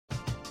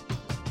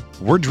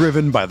We're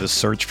driven by the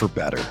search for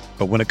better.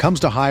 But when it comes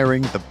to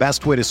hiring, the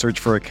best way to search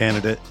for a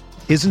candidate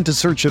isn't to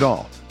search at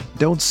all.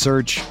 Don't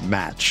search,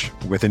 match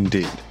with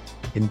Indeed.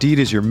 Indeed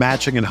is your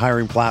matching and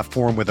hiring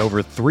platform with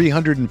over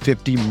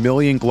 350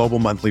 million global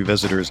monthly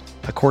visitors,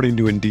 according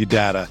to Indeed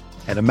data,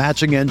 and a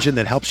matching engine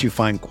that helps you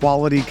find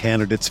quality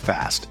candidates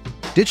fast.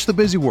 Ditch the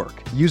busy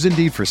work. Use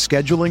Indeed for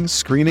scheduling,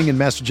 screening, and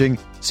messaging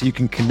so you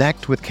can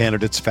connect with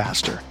candidates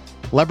faster.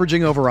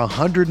 Leveraging over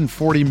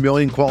 140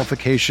 million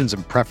qualifications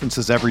and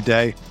preferences every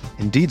day,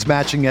 Indeed's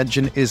matching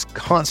engine is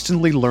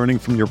constantly learning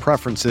from your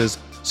preferences,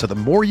 so the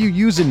more you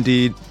use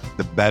Indeed,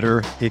 the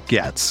better it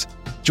gets.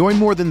 Join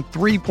more than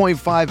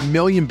 3.5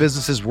 million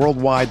businesses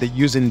worldwide that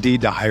use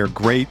Indeed to hire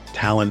great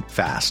talent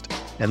fast.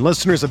 And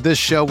listeners of this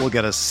show will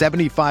get a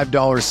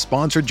 $75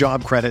 sponsored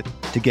job credit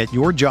to get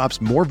your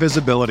jobs more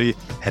visibility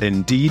at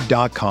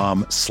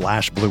Indeed.com/Blue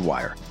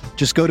Wire.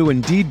 Just go to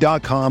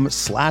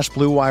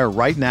Indeed.com/Blue Wire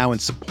right now and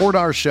support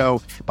our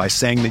show by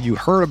saying that you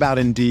heard about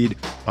Indeed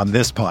on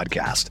this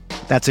podcast.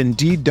 That's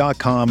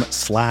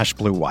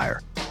Indeed.com/Blue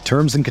Wire.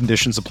 Terms and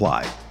conditions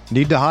apply.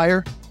 Need to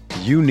hire?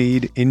 You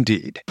need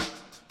Indeed.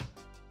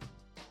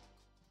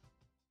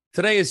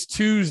 Today is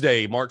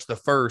Tuesday, March the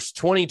 1st,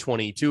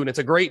 2022, and it's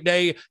a great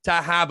day to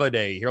have a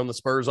day here on the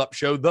Spurs Up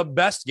Show, the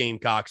best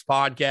Gamecocks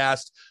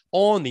podcast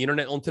on the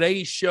internet. On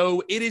today's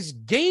show, it is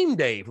game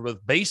day for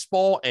both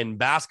baseball and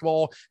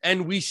basketball,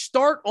 and we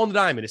start on the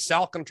diamond as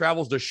South Carolina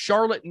travels to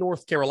Charlotte,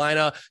 North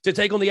Carolina to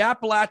take on the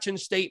Appalachian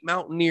State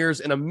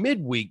Mountaineers in a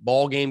midweek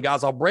ball game.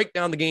 Guys, I'll break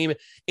down the game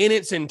in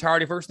its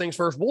entirety. First things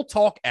first, we'll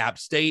talk App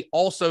State,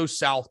 also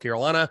South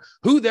Carolina,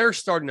 who they're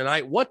starting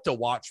tonight, what to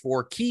watch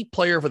for, key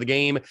player for the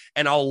game,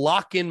 and I'll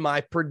lock in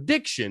my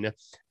prediction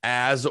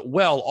as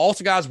well.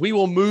 Also, guys, we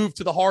will move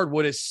to the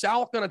hardwood as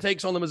South Carolina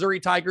takes on the Missouri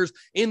Tigers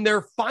in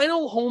their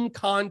final home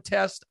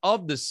contest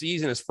of the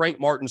season as Frank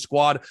Martin's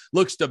squad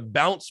looks to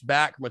bounce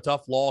back from a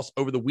tough loss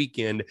over the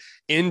weekend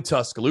in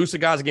Tuscaloosa.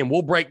 Guys, again,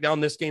 we'll break down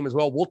this game as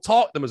well. We'll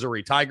talk the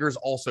Missouri Tigers,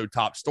 also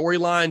top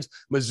storylines,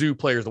 Mizzou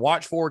players to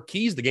watch for,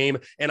 keys to the game,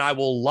 and I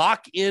will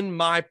lock in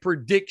my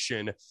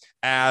prediction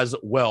as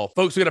well.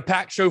 Folks, we got a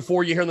packed show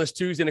for you here on this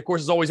Tuesday. And of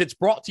course, as always, it's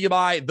brought to you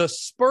by the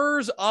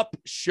Spurs Up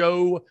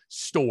Show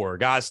store.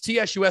 Guys,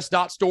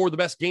 tsus.store, the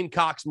best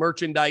Gamecocks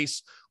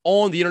merchandise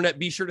on the internet.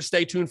 Be sure to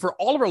stay tuned for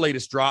all of our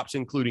latest drops,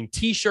 including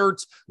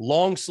t-shirts,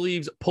 long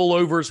sleeves,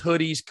 pullovers,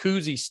 hoodies,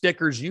 koozies,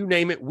 stickers, you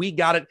name it. We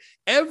got it.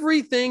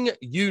 Everything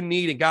you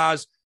need. And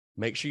guys,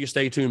 make sure you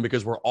stay tuned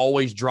because we're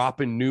always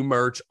dropping new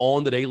merch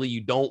on the daily. You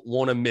don't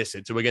want to miss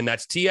it. So again,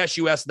 that's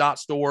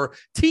tsus.store,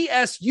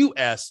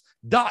 tsus.store,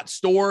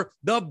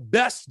 the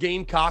best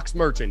Gamecocks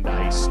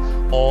merchandise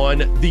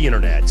on the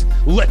internet.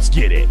 Let's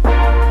get it.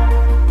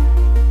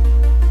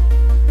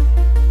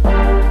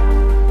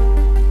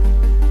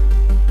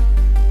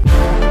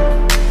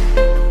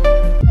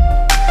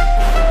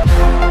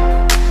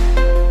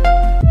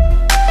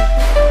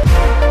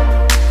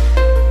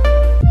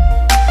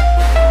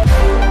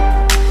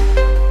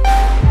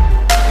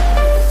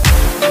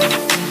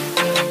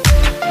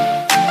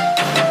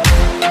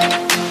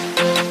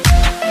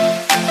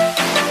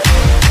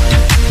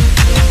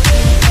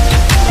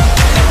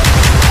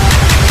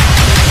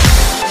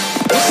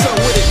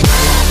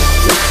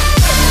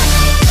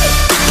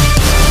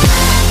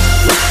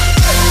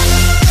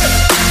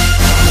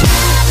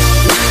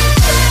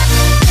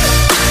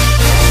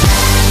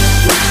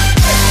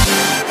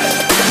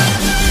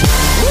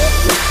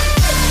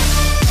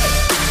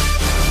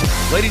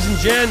 Ladies and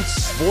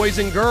gents, boys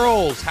and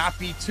girls,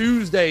 happy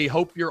Tuesday.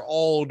 Hope you're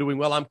all doing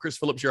well. I'm Chris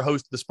Phillips, your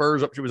host of the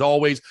Spurs Up Show. As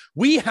always,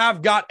 we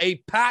have got a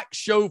packed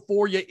show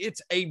for you.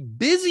 It's a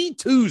busy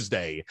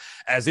Tuesday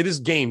as it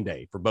is game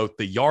day for both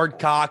the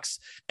Yardcocks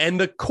and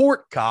the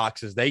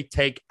Courtcocks as they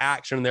take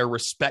action in their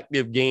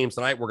respective games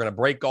tonight. We're going to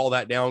break all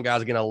that down,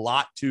 guys. Again, a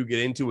lot to get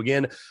into.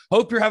 Again,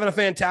 hope you're having a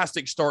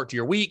fantastic start to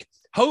your week.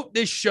 Hope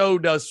this show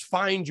does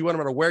find you no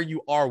matter where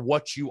you are,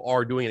 what you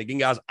are doing. And again,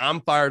 guys,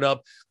 I'm fired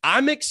up.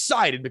 I'm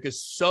excited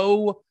because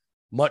so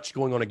much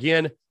going on.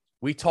 Again,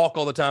 we talk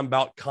all the time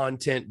about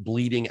content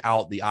bleeding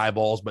out the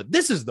eyeballs, but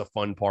this is the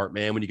fun part,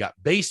 man. When you got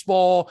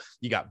baseball,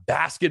 you got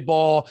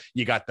basketball,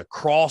 you got the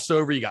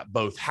crossover, you got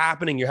both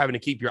happening. You're having to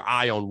keep your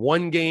eye on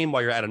one game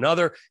while you're at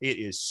another. It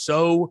is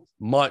so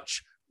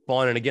much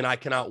fun. And again, I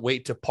cannot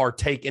wait to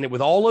partake in it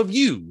with all of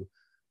you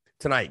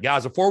tonight.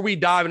 Guys, before we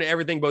dive into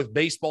everything, both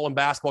baseball and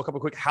basketball, a couple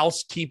of quick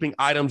housekeeping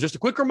items. Just a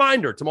quick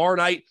reminder, tomorrow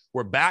night,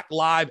 we're back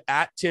live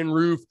at Tin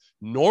Roof.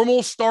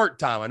 Normal start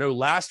time. I know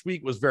last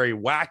week was very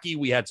wacky.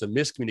 We had some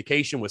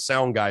miscommunication with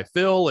sound guy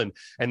Phil and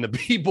the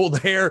people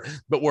there,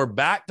 but we're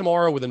back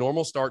tomorrow with a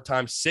normal start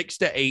time, 6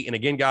 to 8. And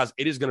again, guys,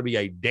 it is going to be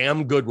a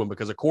damn good one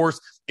because, of course,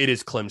 it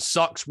is Clem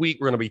Sucks week.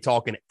 We're going to be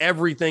talking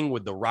everything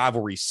with the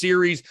rivalry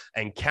series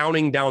and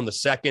counting down the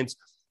seconds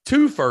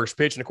to first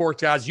pitch. And of course,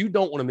 guys, you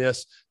don't want to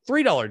miss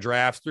 $3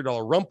 drafts,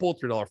 $3 Rumple,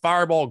 $3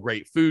 Fireball,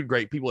 great food,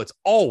 great people. It's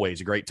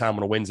always a great time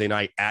on a Wednesday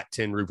night at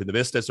Tin Roof in the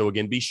Vista. So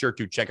again, be sure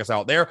to check us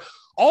out there.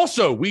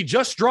 Also, we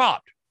just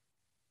dropped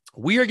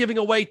we are giving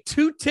away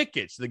 2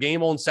 tickets to the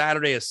game on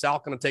Saturday as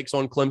South Carolina takes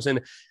on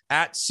Clemson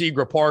at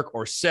Segra Park,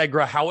 or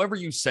Segra, however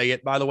you say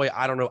it. By the way,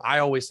 I don't know. I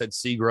always said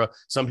Segra.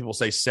 Some people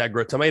say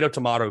Segra.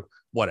 Tomato,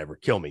 whatever.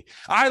 Kill me.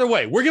 Either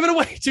way, we're giving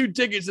away 2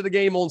 tickets to the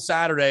game on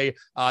Saturday.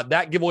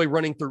 That giveaway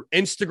running through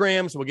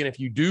Instagram. So again, if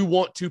you do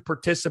want to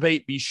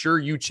participate, be sure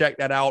you check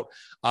that out.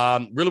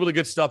 Really, really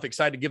good stuff.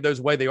 Excited to give those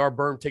away. They are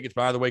burned tickets.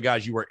 But either way,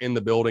 guys, you are in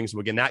the building. So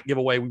again, that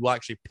giveaway, we will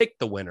actually pick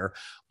the winner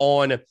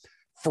on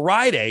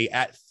Friday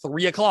at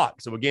 3:00.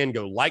 So again,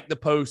 go like the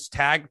post,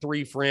 tag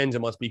 3 friends,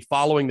 and must be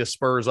following the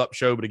Spurs Up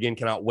Show. But again,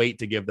 cannot wait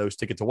to give those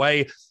tickets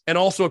away. And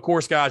also, of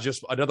course, guys,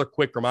 just another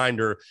quick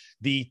reminder,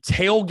 the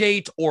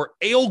tailgate, or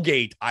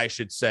alegate, I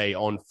should say,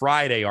 on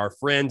Friday, our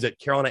friends at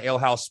Carolina Ale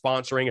House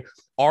sponsoring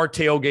our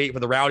tailgate for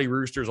the Rowdy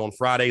Roosters on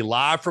Friday,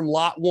 live from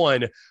Lot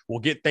 1. We'll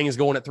get things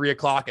going at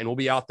 3:00, and we'll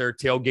be out there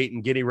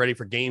tailgating, getting ready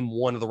for game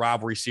 1 of the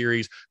rivalry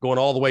series, going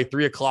all the way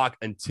 3:00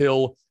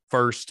 until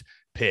first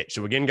pitch.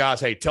 So again, guys,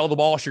 hey, tell the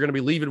boss you're going to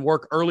be leaving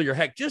work early, or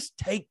heck, just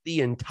take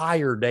the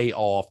entire day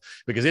off,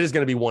 because it is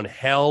going to be one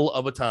hell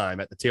of a time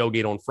at the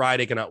tailgate on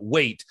Friday. Cannot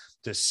wait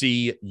to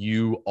see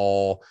you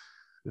all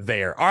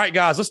there. All right,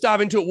 guys, let's dive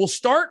into it. We'll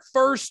start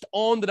first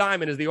on the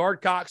diamond as the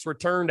Ardcocks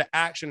return to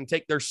action and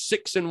take their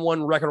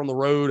 6-1 record on the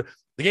road.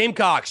 The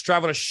Gamecocks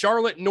traveling to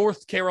Charlotte,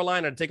 North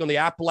Carolina to take on the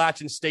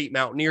Appalachian State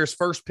Mountaineers.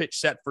 First pitch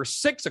set for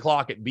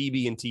 6:00 at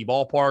BB&T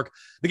Ballpark.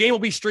 The game will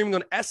be streaming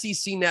on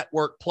SEC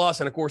Network Plus,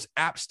 and of course,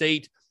 App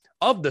State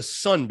of the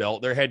Sun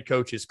Belt. Their head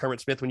coach is Kermit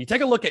Smith. When you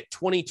take a look at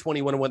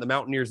 2021 and what the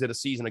Mountaineers did a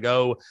season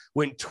ago,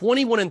 went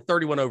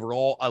 21-31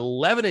 overall,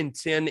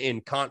 11-10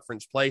 in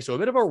conference play. So a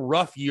bit of a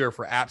rough year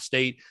for App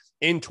State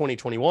in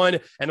 2021,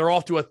 and they're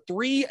off to a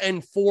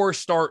 3-4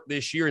 start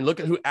this year. And look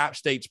at who App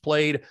State's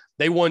played.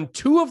 They won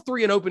 2 of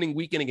 3 in opening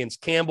weekend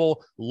against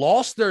Campbell,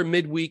 lost their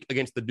midweek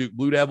against the Duke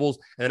Blue Devils,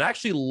 and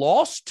actually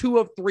lost 2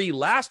 of 3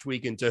 last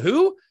weekend to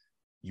who?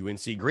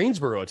 UNC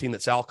Greensboro, a team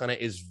that South Carolina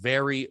is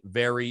very,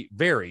 very,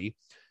 very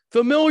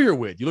familiar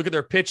with. You look at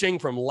their pitching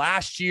from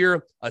last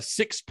year, a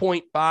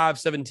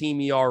 6.517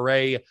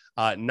 ERA,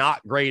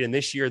 not great. And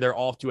this year they're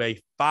off to a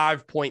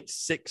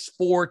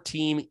 5.64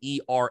 team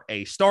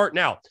ERA start.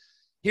 Now,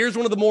 here's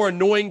one of the more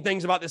annoying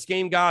things about this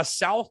game, guys.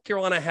 South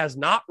Carolina has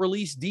not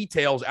released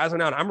details as of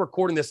now. I'm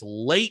recording this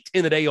late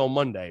in the day on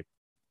Monday.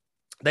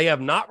 They have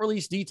not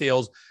released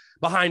details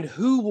behind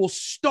who will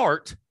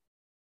start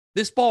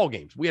this ball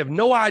game. We have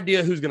no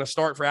idea who's going to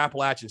start for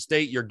Appalachian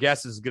State. Your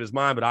guess is as good as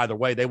mine, but either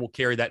way, they will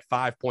carry that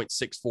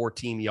 5.64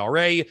 team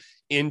ERA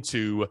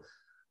into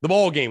the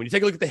ball game. When you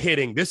take a look at the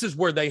hitting, this is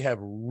where they have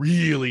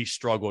really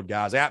struggled,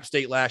 guys. App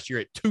State last year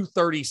at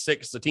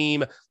 236 a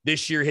team.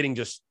 This year hitting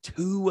just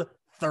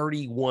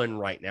 231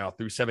 right now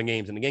through 7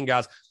 games. And again,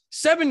 guys,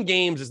 7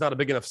 games is not a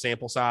big enough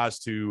sample size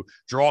to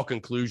draw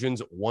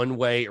conclusions one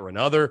way or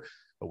another.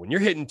 But when you're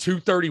hitting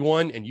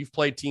 231 and you've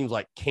played teams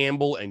like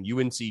Campbell and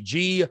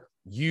UNCG,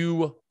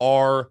 you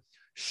are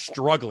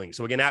struggling.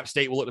 So again, App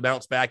State will look to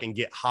bounce back and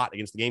get hot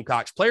against the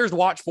Gamecocks. Players to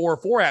watch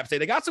for App State.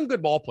 They got some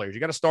good ball players.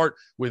 You got to start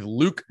with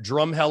Luke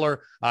Drumheller,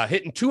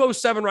 hitting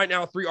 207 right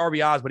now, 3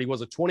 RBIs, but he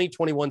was a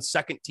 2021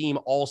 second-team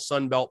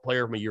All-Sun Belt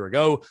player from a year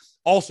ago.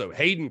 Also,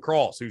 Hayden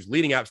Cross, who's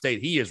leading App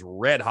State. He is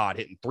red hot,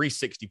 hitting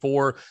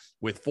 364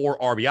 with 4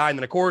 RBI. And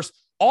then, of course,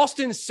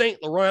 Austin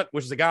St. Laurent,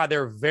 which is a guy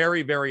they're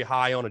very, very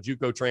high on, a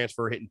JUCO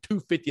transfer, hitting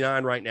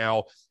 259 right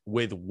now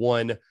with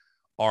 1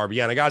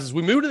 RBI. Now, guys, as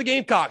we move to the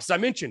Gamecocks, as I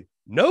mentioned,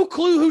 no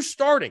clue who's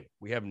starting.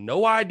 We have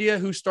no idea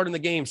who's starting the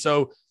game.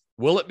 So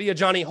will it be a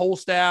Johnny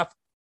Holstaff?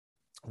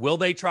 Will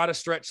they try to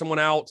stretch someone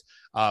out?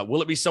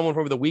 Will it be someone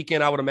from over the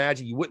weekend? I would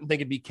imagine you wouldn't think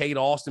it'd be Cade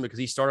Austin because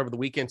he started over the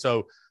weekend.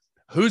 So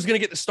who's going to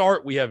get the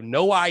start? We have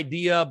no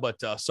idea, but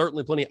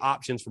certainly plenty of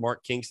options for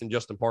Mark Kingston,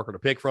 Justin Parker to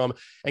pick from.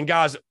 And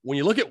guys, when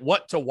you look at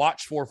what to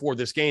watch for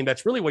this game,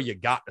 that's really where you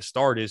got to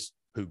start is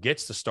who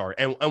gets to start.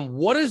 And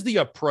what is the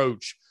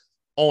approach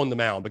on the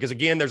mound? Because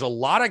again, there's a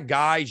lot of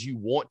guys you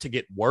want to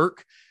get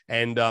work.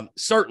 And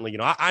certainly,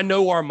 I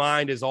know our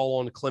mind is all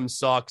on Clem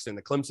Sucks and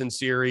the Clemson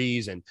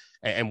series and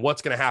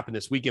what's going to happen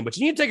this weekend, but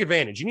you need to take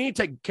advantage. You need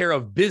to take care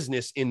of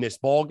business in this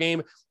ball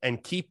game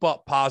and keep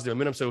up positive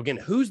momentum. So again,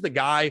 who's the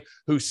guy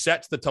who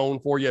sets the tone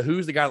for you?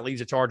 Who's the guy that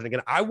leads the charge? And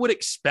again, I would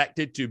expect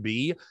it to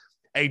be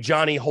a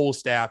Johnny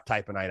Holstaff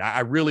type of night.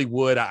 I really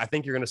would. I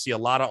think you're going to see a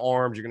lot of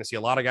arms. You're going to see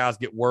a lot of guys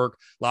get work,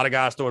 a lot of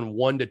guys throwing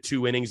 1 to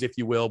 2 innings, if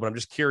you will. But I'm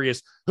just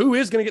curious, who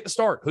is going to get the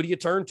start? Who do you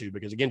turn to?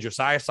 Because again,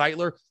 Josiah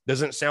Seitler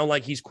doesn't sound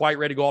like he's quite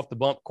ready to go off the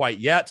bump quite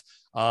yet.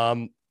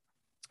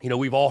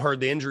 We've all heard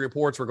the injury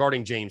reports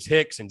regarding James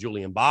Hicks and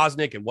Julian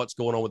Bosnick and what's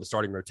going on with the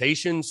starting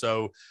rotation.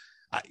 So,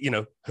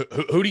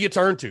 who do you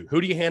turn to? Who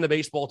do you hand the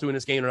baseball to in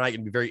this game tonight?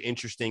 It'd be very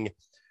interesting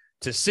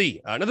to see.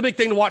 Another big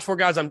thing to watch for,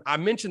 guys, I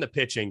mentioned the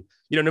pitching.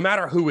 No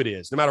matter who it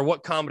is, no matter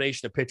what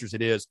combination of pitchers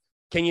it is,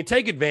 can you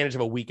take advantage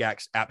of a weak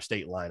App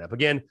State lineup?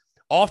 Again,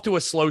 off to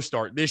a slow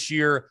start this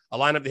year, a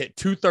lineup that hit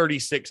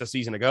 236 a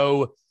season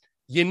ago.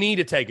 You need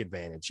to take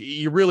advantage.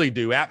 You really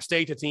do. App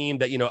State's a team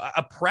that,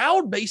 a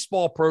proud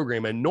baseball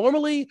program. And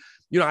normally,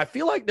 I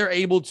feel like they're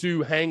able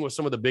to hang with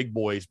some of the big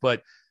boys,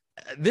 but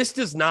this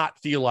does not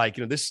feel like,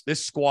 this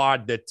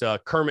squad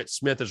that Kermit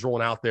Smith is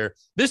rolling out there.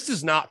 This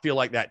does not feel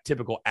like that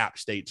typical App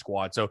State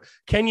squad. So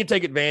can you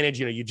take advantage?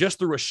 You just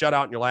threw a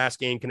shutout in your last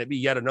game. Can it be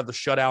yet another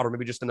shutout or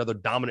maybe just another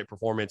dominant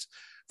performance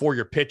for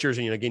your pitchers?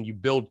 And again, you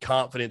build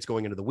confidence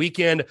going into the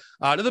weekend.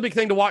 Another big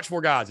thing to watch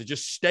for, guys, is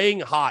just staying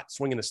hot,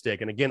 swinging the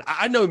stick. And again,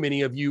 I know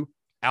many of you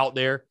out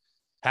there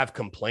have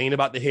complained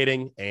about the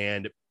hitting,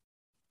 and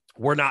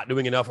we're not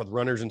doing enough with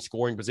runners in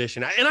scoring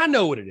position. And I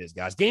know what it is,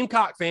 guys.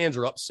 Gamecock fans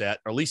are upset,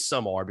 or at least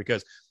some are,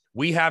 because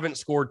we haven't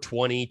scored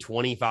 20,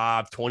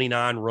 25,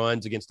 29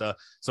 runs against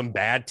some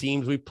bad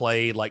teams we've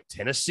played, like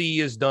Tennessee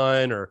has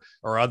done or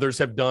others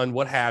have done,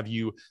 what have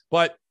you.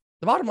 But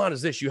the bottom line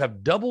is this: you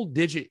have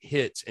double-digit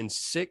hits in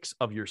 6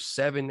 of your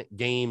 7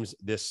 games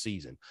this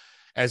season.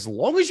 As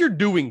long as you're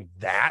doing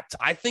that,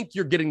 I think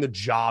you're getting the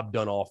job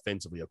done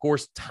offensively. Of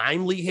course,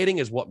 timely hitting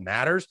is what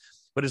matters.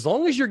 But as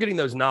long as you're getting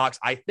those knocks,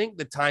 I think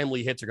the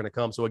timely hits are going to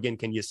come. So, again,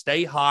 can you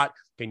stay hot?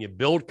 Can you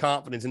build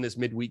confidence in this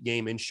midweek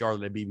game in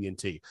Charlotte at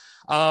BB&T?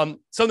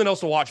 Something else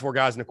to watch for,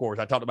 guys, and of course,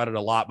 I talked about it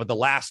a lot, but the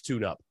last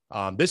tune-up.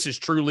 This is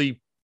truly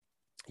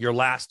your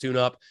last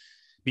tune-up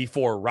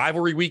before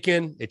rivalry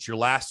weekend. It's your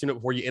last tune-up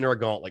before you enter a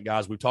gauntlet,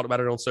 guys. We've talked about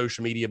it on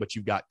social media, but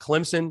you've got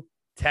Clemson,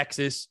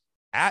 Texas,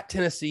 at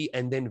Tennessee,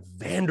 and then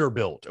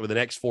Vanderbilt over the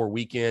next 4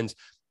 weekends.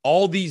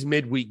 All these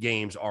midweek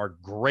games are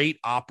great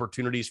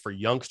opportunities for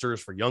youngsters,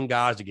 for young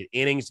guys to get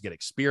innings, to get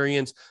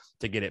experience,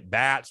 to get at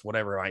bats,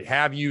 whatever might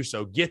have you.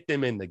 So get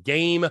them in the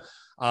game.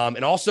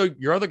 And also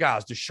your other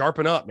guys to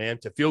sharpen up, man,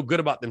 to feel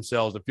good about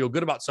themselves, to feel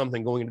good about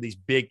something going into these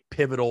big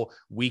pivotal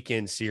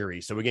weekend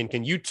series. So again,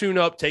 can you tune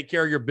up, take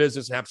care of your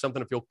business, and have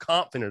something to feel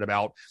confident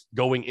about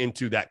going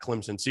into that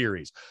Clemson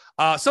series?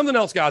 Something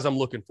else, guys, I'm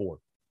looking for.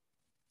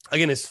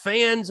 Again, as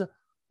fans,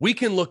 we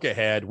can look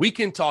ahead. We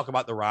can talk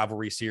about the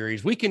rivalry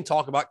series. We can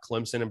talk about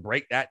Clemson and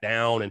break that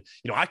down. And,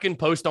 I can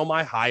post all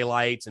my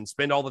highlights and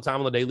spend all the time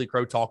on the Daily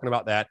Crow talking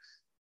about that.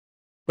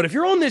 But if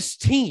you're on this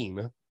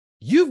team,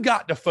 you've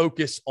got to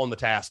focus on the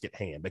task at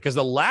hand, because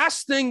the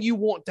last thing you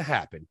want to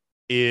happen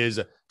is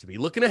to be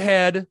looking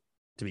ahead,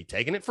 to be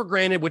taking it for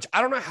granted, which I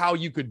don't know how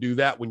you could do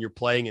that when you're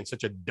playing in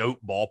such a dope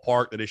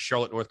ballpark that is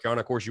Charlotte, North Carolina.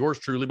 Of course, yours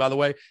truly, by the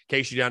way, in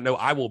case you don't know,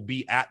 I will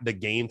be at the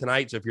game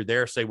tonight. So if you're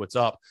there, say what's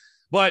up.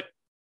 But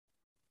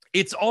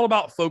it's all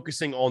about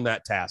focusing on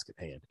that task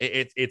at hand.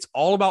 It's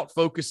all about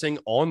focusing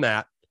on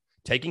that,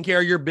 taking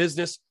care of your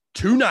business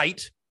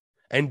tonight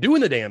and doing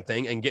the damn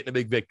thing and getting a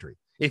big victory.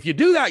 If you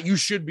do that, you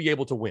should be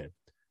able to win.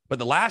 But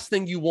the last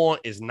thing you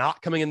want is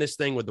not coming in this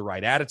thing with the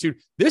right attitude.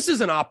 This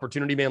is an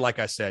opportunity, man, like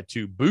I said,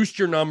 to boost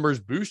your numbers,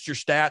 boost your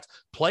stats,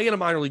 play in a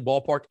minor league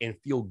ballpark, and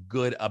feel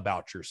good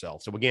about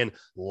yourself. So again,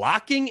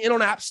 locking in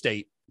on App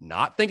State,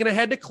 not thinking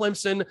ahead to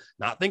Clemson,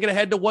 not thinking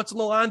ahead to what's on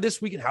the line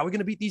this week and how are we going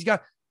to beat these guys.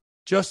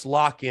 Just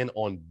lock in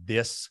on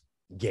this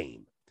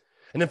game.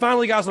 And then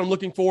finally, guys, what I'm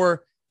looking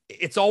for,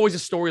 it's always a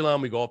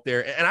storyline we go up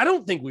there. And I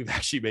don't think we've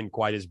actually been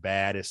quite as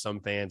bad as some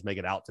fans make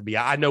it out to be.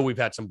 I know we've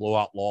had some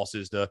blowout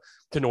losses to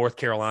North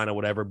Carolina,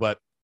 whatever, but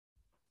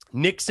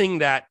nixing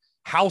that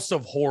house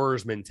of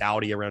horrors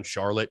mentality around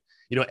Charlotte,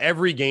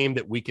 every game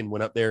that we can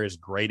win up there is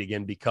great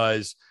again,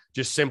 because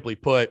just simply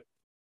put,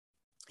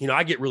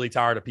 I get really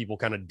tired of people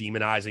kind of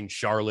demonizing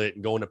Charlotte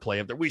and going to play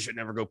up there. We should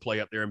never go play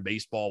up there in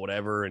baseball,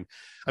 whatever. And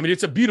I mean,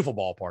 it's a beautiful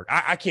ballpark.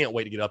 I can't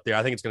wait to get up there.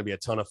 I think it's going to be a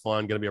ton of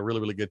fun, going to be a really,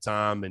 really good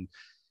time. And,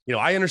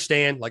 I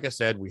understand, like I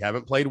said, we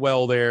haven't played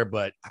well there,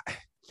 but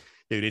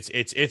dude,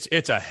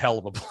 it's a hell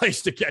of a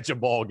place to catch a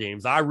ball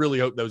games. I really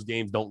hope those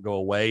games don't go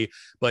away,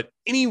 but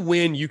any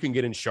win you can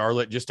get in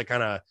Charlotte just to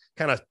kind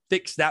of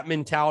fix that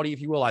mentality,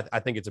 if you will, I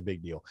think it's a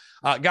big deal.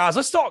 Guys,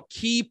 let's talk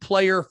key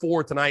player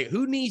for tonight.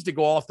 Who needs to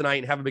go off tonight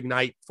and have a big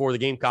night for the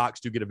Gamecocks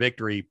to get a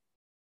victory?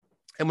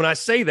 And when I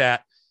say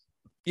that,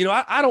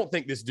 I don't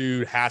think this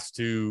dude has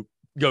to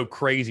go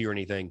crazy or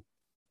anything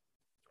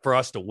for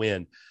us to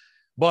win.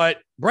 But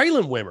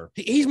Braylon Wimmer,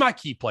 he's my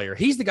key player.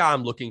 He's the guy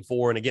I'm looking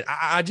for. And again,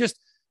 I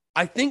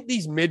think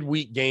these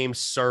midweek games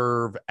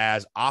serve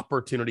as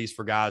opportunities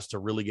for guys to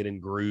really get in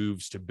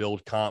grooves, to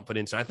build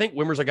confidence. And I think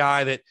Wimmer's a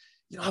guy that,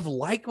 I've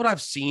liked what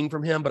I've seen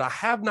from him, but I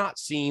have not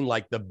seen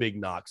like the big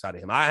knocks out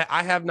of him. I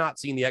have not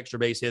seen the extra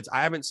base hits.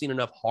 I haven't seen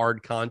enough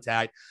hard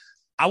contact.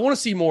 I want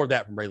to see more of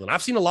that from Braylon.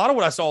 I've seen a lot of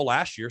what I saw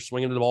last year,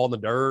 swinging the ball in the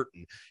dirt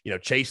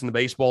and, chasing the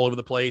baseball over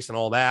the place and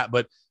all that.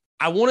 But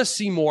I want to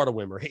see more to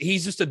Wimmer.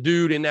 He's just a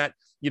dude in that,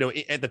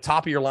 at the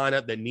top of your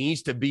lineup that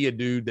needs to be a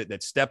dude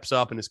that steps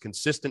up and is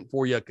consistent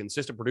for you, a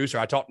consistent producer.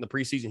 I talked in the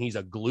preseason, he's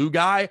a glue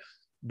guy.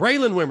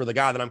 Braylon Wimmer, the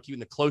guy that I'm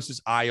keeping the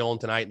closest eye on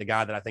tonight, and the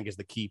guy that I think is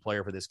the key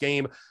player for this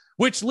game,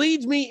 which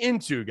leads me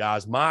into,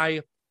 guys,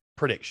 my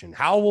prediction.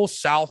 How will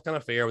South kind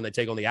of fare when they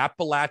take on the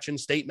Appalachian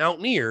State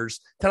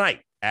Mountaineers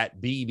tonight at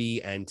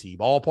BB&T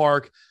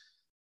Ballpark?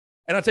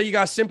 And I'll tell you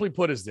guys, simply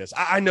put, is this.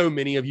 I know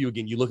many of you,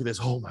 again, you look at this,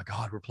 oh my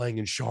God, we're playing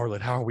in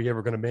Charlotte. How are we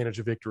ever going to manage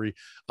a victory?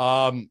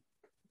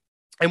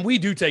 And we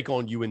do take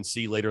on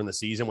UNC later in the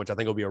season, which I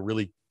think will be a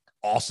really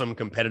awesome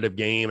competitive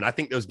game. And I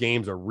think those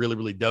games are really,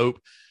 really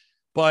dope.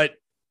 But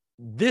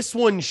this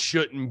one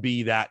shouldn't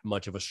be that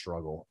much of a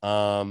struggle.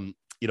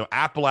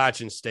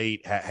 Appalachian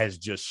State has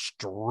just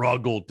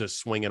struggled to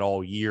swing it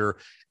all year.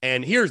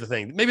 And here's the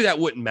thing, maybe that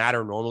wouldn't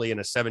matter normally in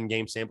a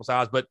 7-game sample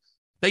size, but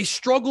they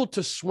struggled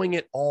to swing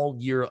it all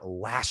year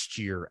last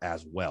year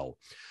as well.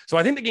 So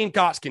I think the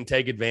Gamecocks can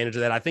take advantage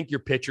of that. I think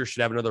your pitcher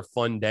should have another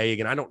fun day.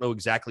 Again, I don't know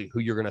exactly who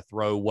you're going to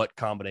throw, what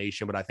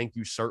combination, but I think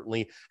you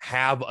certainly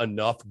have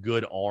enough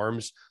good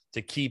arms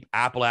to keep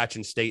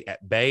Appalachian State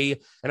at bay.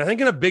 And I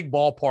think in a big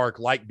ballpark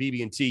like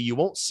BB&T, you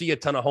won't see a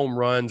ton of home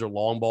runs or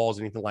long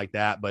balls, anything like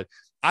that. But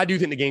I do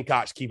think the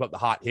Gamecocks keep up the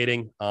hot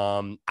hitting.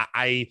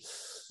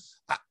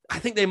 I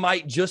think they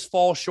might just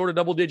fall short of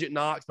double-digit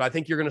knocks, but I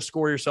think you're going to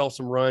score yourself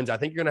some runs. I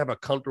think you're going to have a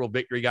comfortable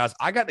victory, guys.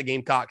 I got the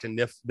Gamecocks in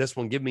this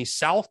one. Give me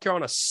South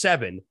Carolina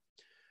 7,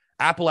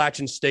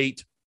 Appalachian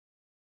State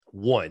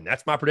 1.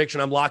 That's my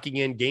prediction. I'm locking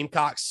in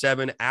Gamecocks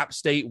 7, App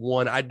State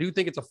 1. I do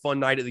think it's a fun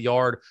night at the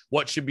Yard.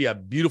 What should be a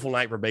beautiful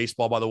night for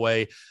baseball, by the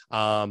way.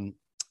 So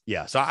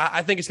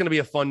I think it's going to be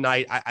a fun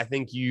night. I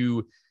think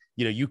you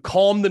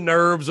calm the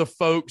nerves of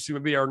folks who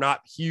maybe are not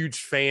huge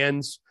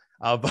fans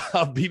of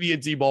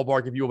BB&T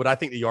ballpark, if you will, but I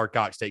think the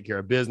Yardcocks take care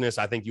of business.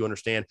 I think you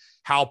understand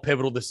how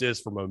pivotal this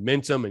is for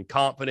momentum and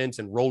confidence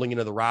and rolling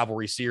into the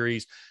rivalry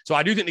series. So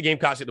I do think the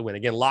Gamecocks get the win.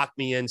 Again, lock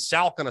me in.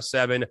 South on a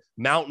 7,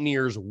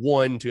 Mountaineers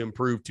 1 to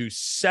improve to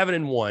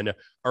 7-1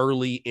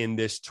 early in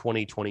this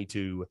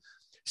 2022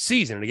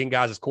 season. And again,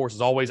 guys, of course,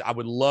 as always, I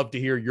would love to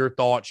hear your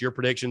thoughts, your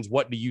predictions.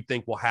 What do you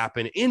think will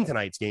happen in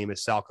tonight's game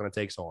as South Carolina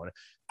takes on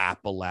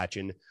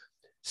Appalachian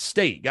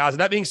State? Guys,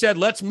 that being said,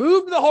 let's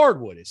move to the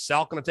hardwood as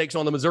South Carolina takes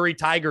on the Missouri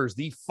Tigers,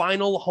 the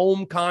final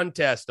home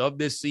contest of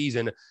this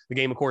season. The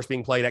game, of course,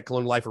 being played at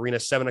Colonial Life Arena,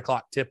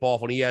 7:00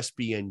 tip-off on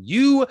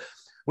ESPNU.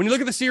 When you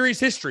look at the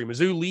series history,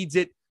 Mizzou leads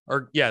it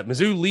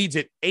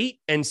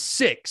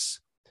 8-6.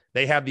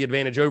 They have the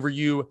advantage over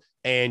you,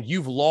 and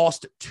you've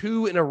lost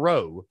 2 in a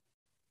row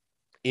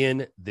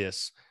in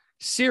this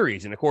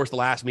series. And of course, the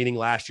last meeting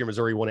last year,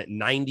 Missouri won at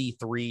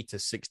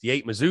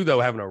 93-68. Mizzou, though,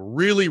 having a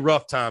really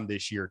rough time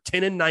this year,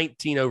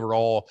 10-19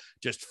 overall,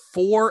 just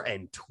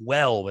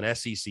 4-12 in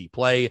SEC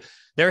play.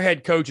 Their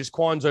head coach is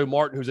Quanzo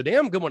Martin, who's a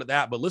damn good one at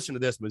that. But listen to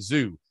this,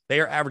 Mizzou, they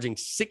are averaging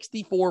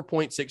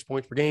 64.6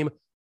 points per game.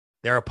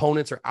 Their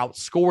opponents are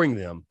outscoring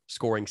them,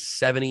 scoring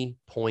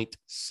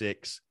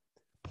 70.6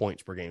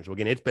 points per game. So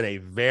again, it's been a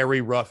very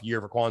rough year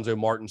for Quanzo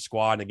Martin's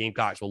squad, and the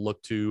Gamecocks will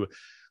look to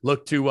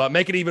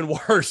make it even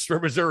worse for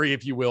Missouri,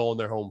 if you will, on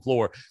their home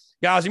floor.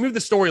 Guys, you move the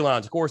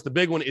storylines. Of course, the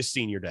big one is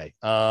senior day.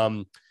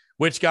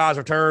 Which guys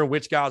return,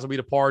 which guys will be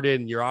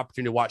departed, and your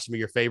opportunity to watch some of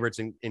your favorites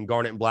in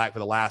Garnet and Black for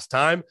the last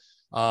time.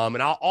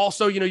 And I'll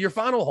also, your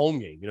final home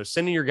game,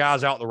 sending your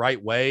guys out the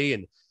right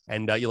way.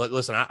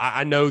 Listen,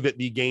 I know that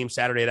the game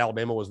Saturday at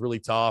Alabama was really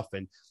tough.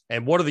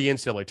 And what are the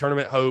NCAA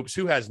tournament hopes?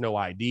 Who has no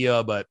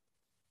idea? But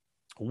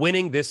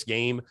winning this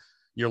game,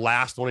 your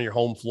last one on your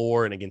home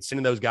floor, and again,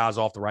 sending those guys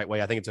off the right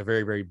way, I think it's a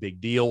very, very big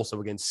deal.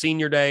 So again,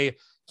 senior day,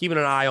 keeping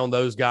an eye on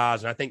those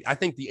guys. And I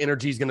think the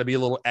energy is going to be a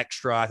little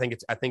extra. I think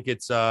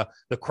it's the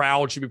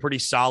crowd should be pretty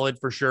solid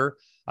for sure.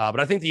 But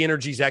I think the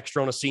energy is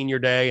extra on a senior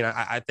day. And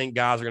I think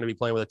guys are going to be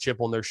playing with a chip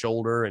on their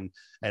shoulder and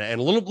maybe a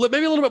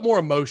little bit more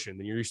emotion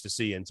than you're used to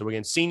seeing. So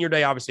again, senior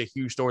day, obviously a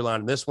huge storyline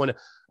in this one.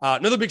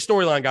 Another big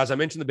storyline, guys, I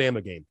mentioned the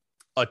Bama game,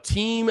 a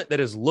team that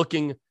is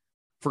looking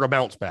for a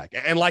bounce back.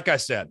 And like I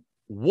said,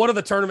 what are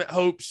the tournament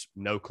hopes?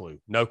 No clue,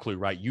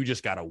 right? You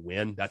just got to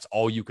win. That's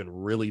all you can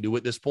really do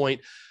at this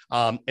point.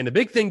 And the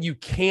big thing you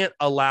can't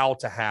allow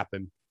to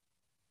happen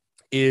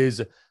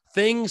is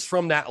things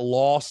from that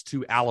loss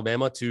to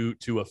Alabama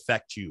to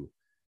affect you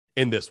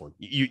in this one.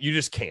 You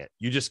just can't.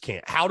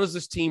 How does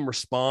this team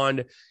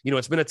respond?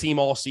 It's been a team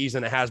all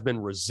season that has been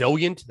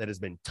resilient, that has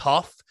been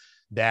tough,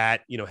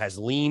 that, has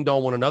leaned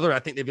on one another. I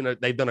think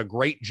they've done a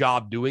great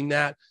job doing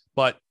that.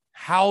 But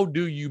how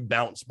do you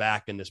bounce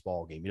back in this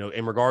ball game?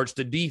 In regards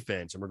to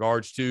defense, in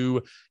regards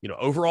to,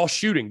 overall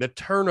shooting, the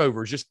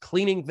turnovers, just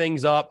cleaning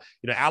things up.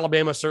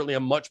 Alabama is certainly a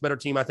much better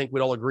team. I think we'd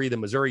all agree than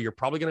Missouri. You're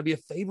probably going to be a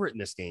favorite in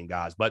this game,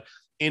 guys. But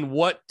in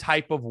what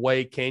type of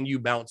way can you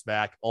bounce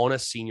back on a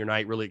senior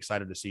night? Really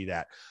excited to see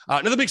that.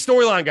 Another big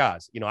storyline,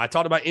 guys. I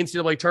talked about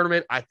NCAA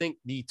tournament. I think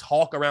the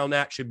talk around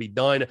that should be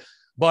done,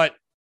 but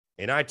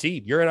NIT,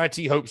 your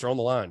NIT hopes are on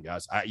the line,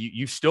 guys.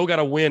 You still got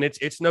to win.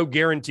 It's no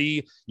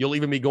guarantee you'll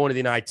even be going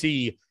to the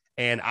NIT.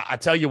 And I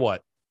tell you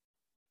what,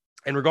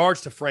 in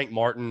regards to Frank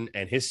Martin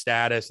and his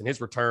status and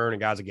his return,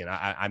 and guys, again,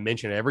 I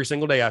mention it every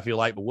single day, I feel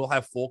like, but we'll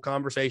have full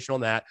conversation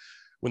on that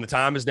when the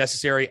time is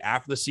necessary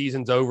after the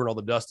season's over and all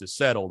the dust is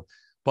settled.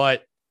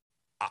 But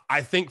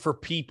I think for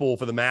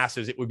the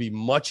masses, it would be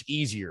much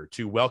easier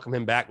to welcome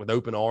him back with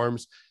open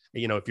arms.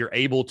 If you're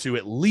able to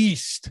at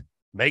least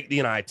make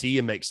the NIT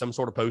and make some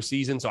sort of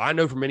postseason. So I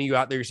know for many of you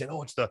out there, you're saying,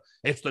 oh, it's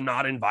the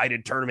not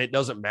invited tournament. It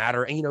doesn't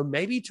matter. And,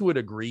 maybe to a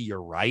degree,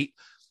 you're right.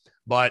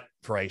 But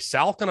for a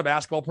South Carolina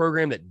basketball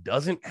program that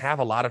doesn't have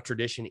a lot of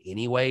tradition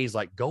anyways,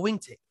 like going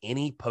to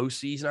any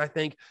postseason, I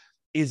think,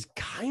 is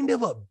kind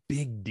of a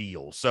big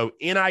deal. So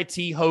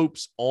NIT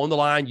hopes on the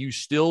line. You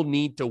still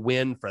need to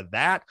win for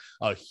that.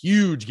 A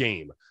huge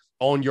game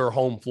on your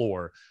home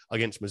floor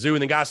against Mizzou.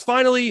 And then, guys,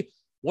 finally,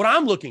 What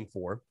I'm looking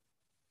for,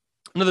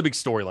 another big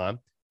storyline,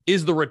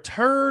 is the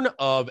return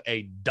of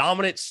a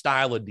dominant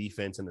style of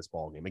defense in this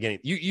ballgame. Again,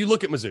 you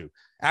look at Mizzou,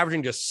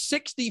 averaging just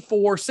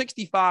 64,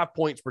 65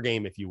 points per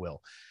game, if you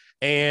will.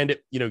 And,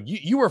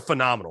 you were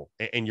phenomenal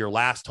in your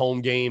last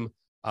home game,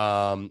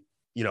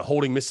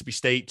 holding Mississippi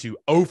State to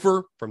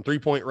 0 from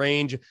three-point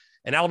range.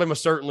 And Alabama,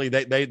 certainly,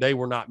 they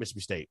were not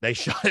Mississippi State. They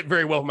shot it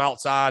very well from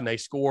outside, and they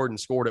scored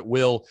at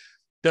will.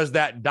 Does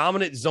that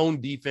dominant zone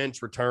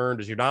defense return?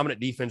 Does your dominant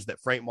defense that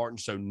Frank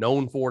Martin's so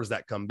known for, does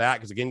that come back?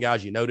 Because, again,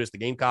 guys, you notice the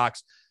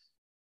Gamecocks,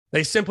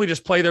 they simply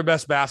just play their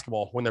best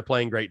basketball when they're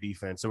playing great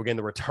defense. So, again,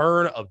 the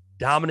return of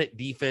dominant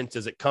defense,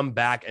 does it come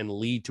back and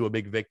lead to a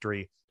big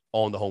victory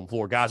on the home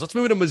floor? Guys, let's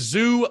move into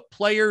Mizzou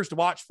players to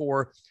watch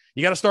for.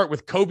 You got to start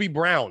with Kobe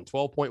Brown,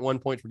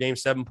 12.1 points per game,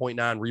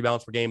 7.9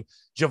 rebounds per game.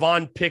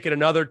 Javon Pickett,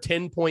 another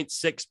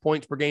 10.6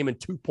 points per game and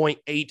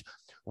 2.8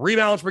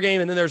 rebounds per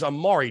game. And then there's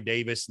Amari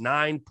Davis,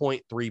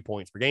 9.3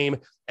 points per game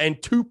and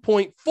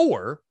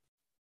 2.4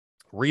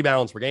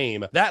 rebounds per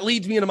game. That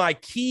leads me into my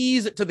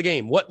keys to the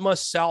game. What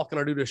must South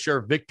Carolina do to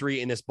assure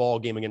victory in this ball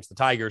game against the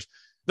Tigers?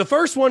 The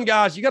first one,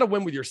 guys, you got to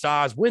win with your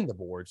size, win the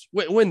boards,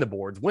 win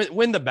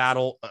the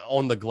battle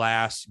on the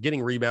glass,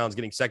 getting rebounds,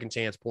 getting second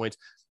chance points.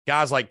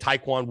 Guys like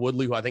Taekwon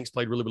Woodley, who I think's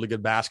played really, really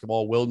good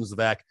basketball, Wilden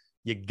Zvek,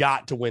 you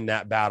got to win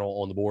that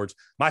battle on the boards.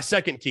 My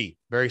second key,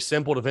 very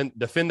simple, defend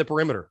the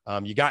perimeter.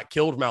 You got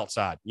killed from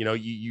outside.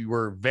 You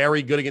were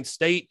very good against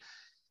State,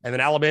 and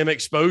then Alabama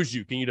exposed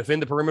you. Can you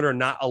defend the perimeter and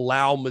not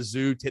allow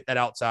Mizzou to hit that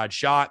outside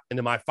shot? And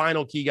then my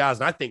final key, guys,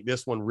 and I think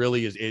this one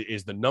really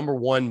is the number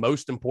one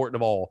most important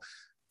of all,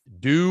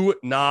 do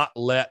not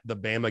let the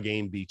Bama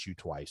game beat you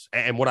twice.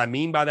 And what I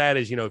mean by that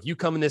is, if you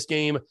come in this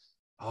game,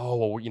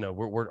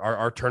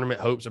 our tournament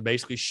hopes are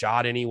basically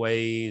shot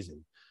anyways,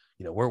 and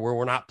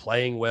we're not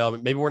playing well.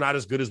 Maybe we're not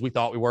as good as we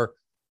thought we were.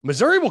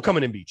 Missouri will come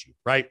in and beat you,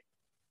 right?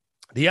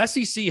 The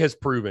SEC has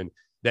proven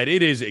that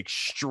it is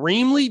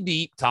extremely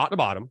deep, top to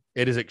bottom.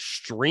 It is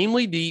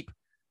extremely deep,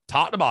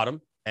 top to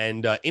bottom,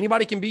 and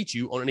anybody can beat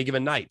you on any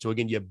given night. So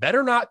again, you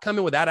better not come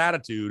in with that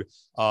attitude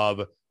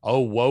of, oh,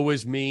 woe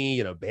is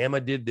me.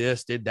 Bama did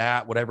this, did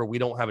that, whatever. We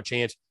don't have a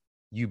chance.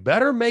 You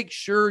better make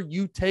sure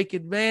you take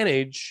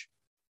advantage.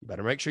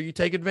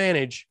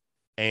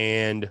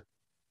 And,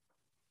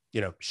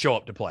 show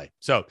up to play.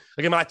 So,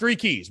 again, my three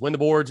keys: win the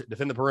boards,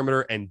 defend the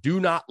perimeter, and do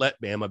not let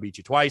Bama beat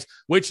you twice,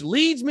 which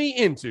leads me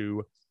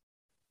into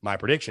my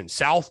prediction.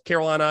 South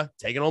Carolina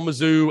taking on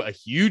Mizzou, a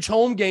huge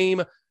home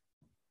game.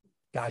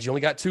 Guys, you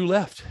only got 2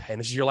 left, and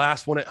this is your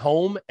last one at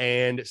home,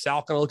 and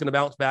South Carolina looking to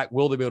bounce back.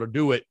 Will they be able to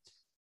do it?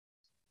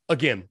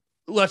 Again,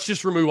 let's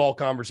just remove all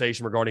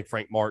conversation regarding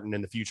Frank Martin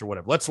in the future,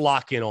 whatever. Let's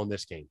lock in on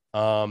this game.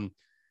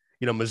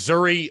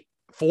 Missouri,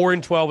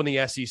 4-12 in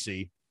the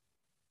SEC.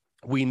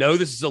 We know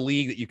this is a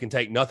league that you can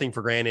take nothing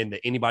for granted, that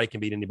anybody can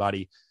beat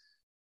anybody.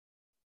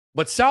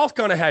 But South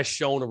Carolina has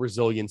shown a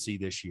resiliency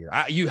this year.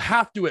 You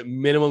have to, at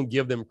minimum,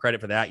 give them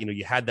credit for that.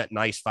 You had that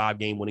nice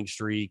 5-game winning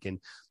streak, and,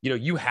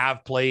 you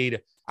have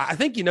played. I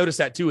think you noticed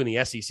that, too, in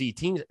the SEC.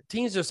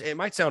 Teams just, it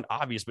might sound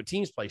obvious, but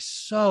teams play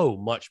so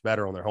much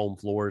better on their home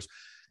floors.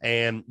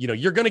 And,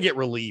 you're going to get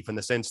relief in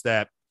the sense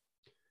that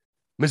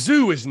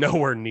Mizzou is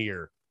nowhere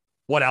near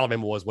what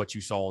Alabama was, what you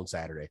saw on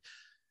Saturday.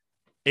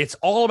 It's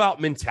all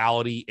about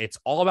mentality. It's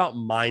all about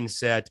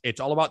mindset. It's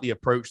all about the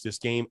approach to this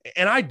game.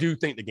 And I do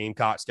think the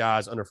Gamecocks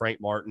guys under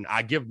Frank Martin,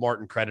 I give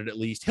Martin credit at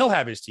least. He'll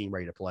have his team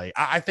ready to play.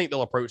 I think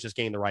they'll approach this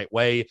game the right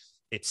way.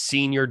 It's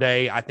senior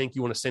day. I think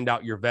you want to send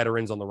out your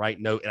veterans on the right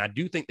note. And I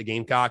do think the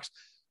Gamecocks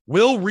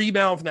will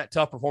rebound from that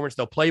tough performance.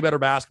 They'll play better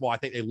basketball. I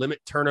think they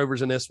limit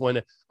turnovers in this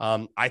one.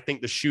 I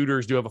think the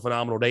shooters do have a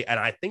phenomenal day. And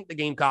I think the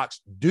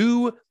Gamecocks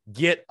do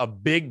get a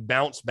big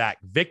bounce back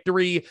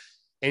victory,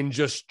 and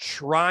just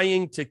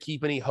trying to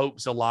keep any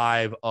hopes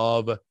alive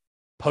of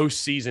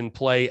postseason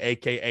play,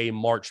 a.k.a.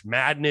 March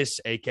Madness,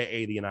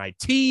 a.k.a. the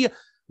NIT.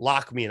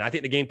 Lock me in. I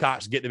think the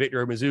Gamecocks get the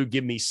victory over Mizzou.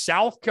 Give me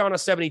South Carolina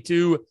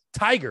 72,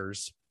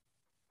 Tigers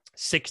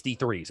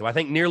 63. So I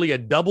think nearly a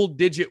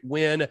double-digit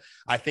win.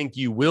 I think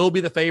you will be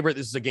the favorite.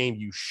 This is a game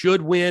you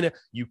should win.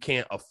 You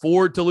can't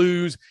afford to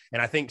lose.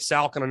 And I think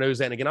South Carolina knows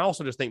that. And again, I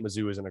also just think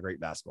Mizzou isn't a great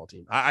basketball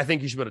team. I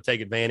think you should be able to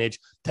take advantage,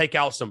 take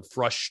out some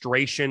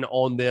frustration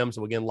on them.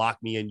 So again, lock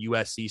me in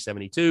USC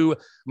 72,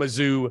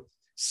 Mizzou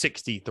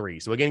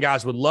 63. So again,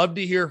 guys, would love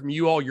to hear from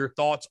you all your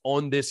thoughts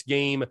on this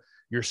game,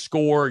 your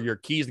score, your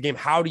keys to the game.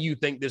 How do you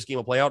think this game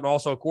will play out? And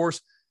also, of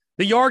course,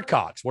 the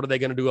Yardcocks, what are they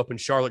going to do up in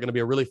Charlotte? Going to be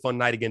a really fun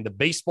night again. The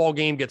baseball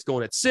game gets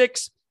going at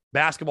 6.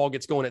 Basketball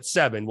gets going at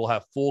 7. We'll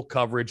have full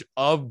coverage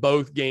of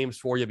both games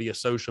for you via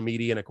social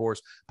media and, of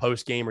course,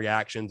 post-game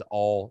reactions,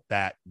 all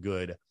that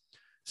good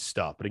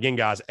stuff. But again,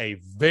 guys, a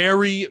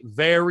very,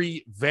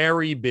 very,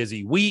 very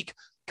busy week.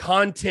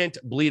 Content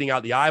bleeding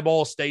out the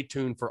eyeballs. Stay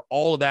tuned for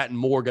all of that and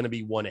more. Going to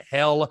be one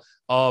hell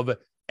of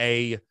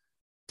a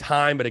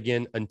time. But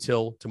again,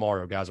 until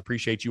tomorrow, guys,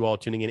 appreciate you all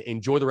tuning in.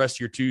 Enjoy the rest of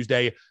your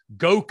Tuesday.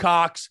 Go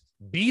Cox,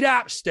 beat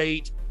App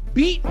State,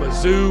 beat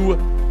Mizzou,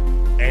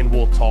 and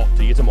we'll talk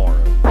to you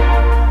tomorrow.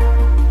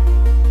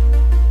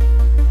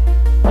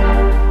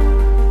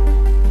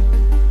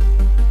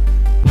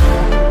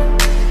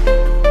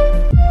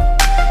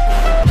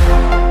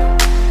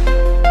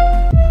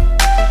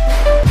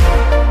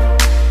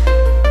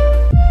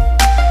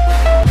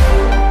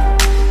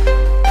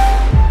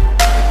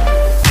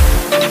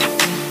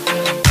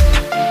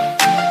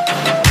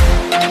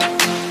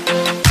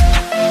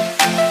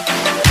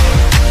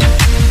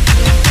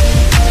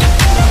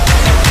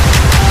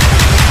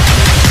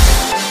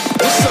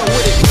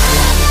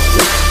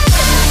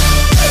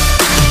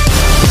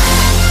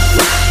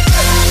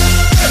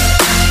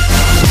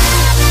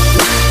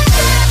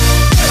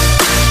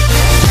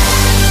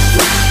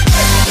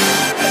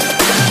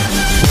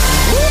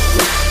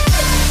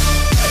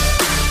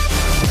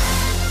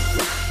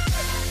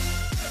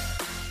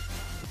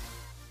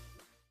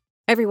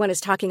 Everyone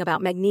is talking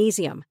about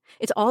magnesium.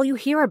 It's all you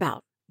hear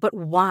about. But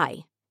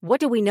why?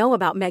 What do we know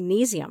about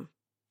magnesium?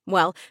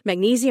 Well,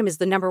 magnesium is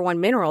the number one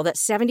mineral that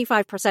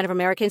 75% of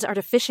Americans are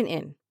deficient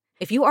in.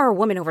 If you are a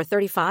woman over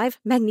 35,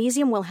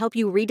 magnesium will help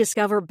you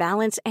rediscover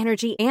balance,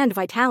 energy, and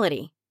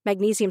vitality.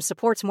 Magnesium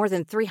supports more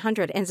than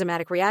 300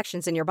 enzymatic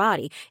reactions in your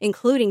body,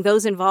 including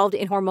those involved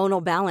in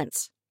hormonal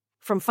balance.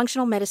 From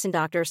functional medicine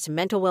doctors to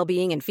mental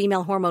well-being and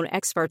female hormone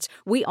experts,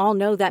 we all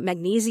know that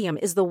magnesium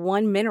is the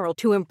one mineral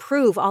to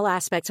improve all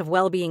aspects of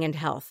well-being and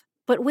health.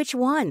 But which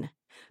one?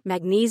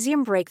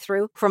 Magnesium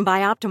Breakthrough from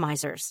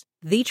Bioptimizers,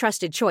 the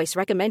trusted choice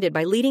recommended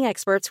by leading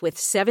experts with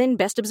 7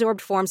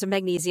 best-absorbed forms of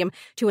magnesium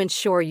to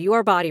ensure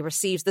your body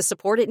receives the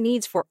support it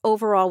needs for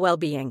overall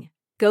well-being.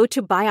 Go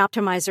to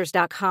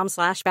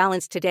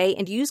bioptimizers.com/balance today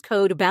and use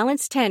code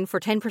BALANCE10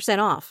 for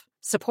 10% off.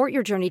 Support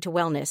your journey to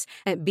wellness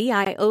at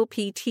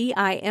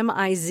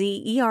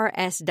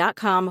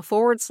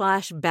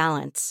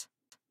bioptimizers.com/balance.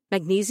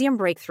 Magnesium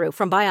Breakthrough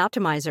from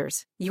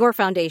Bioptimizers, your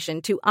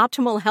foundation to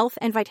optimal health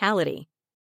and vitality.